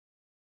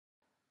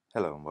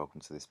Hello and welcome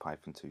to this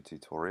Python 2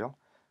 tutorial.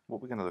 What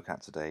we're going to look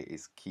at today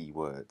is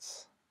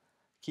keywords.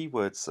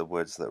 Keywords are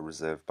words that are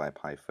reserved by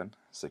Python,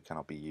 so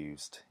cannot be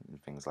used in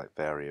things like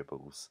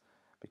variables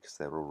because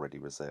they're already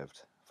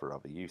reserved for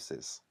other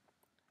uses.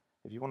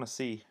 If you want to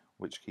see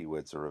which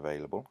keywords are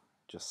available,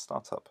 just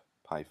start up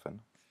Python.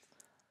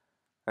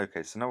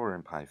 Okay, so now we're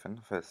in Python.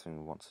 The first thing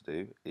we want to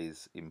do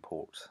is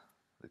import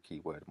the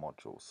keyword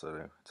module.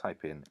 So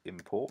type in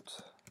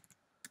import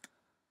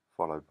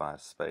followed by a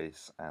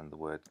space and the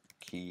word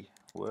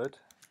keyword.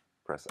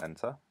 Press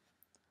enter.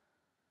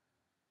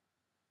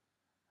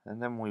 And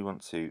then we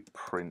want to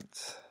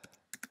print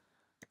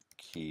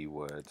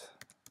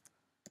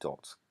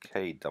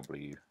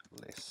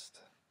keyword.kwlist.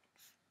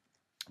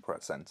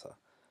 Press enter.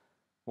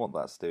 What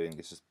that's doing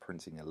is just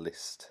printing a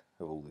list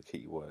of all the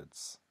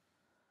keywords.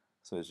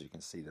 So as you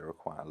can see, there are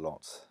quite a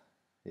lot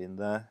in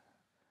there.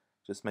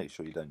 Just make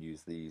sure you don't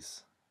use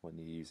these when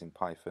you're using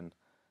Python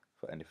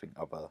for anything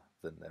other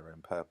than their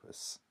own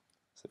purpose.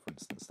 So for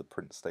instance, the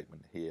print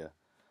statement here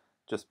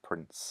just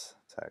prints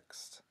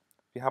text.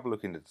 If you have a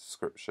look in the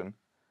description,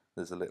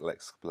 there's a little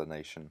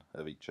explanation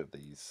of each of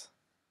these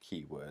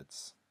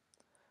keywords.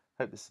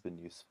 Hope this has been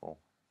useful.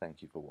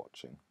 Thank you for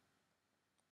watching.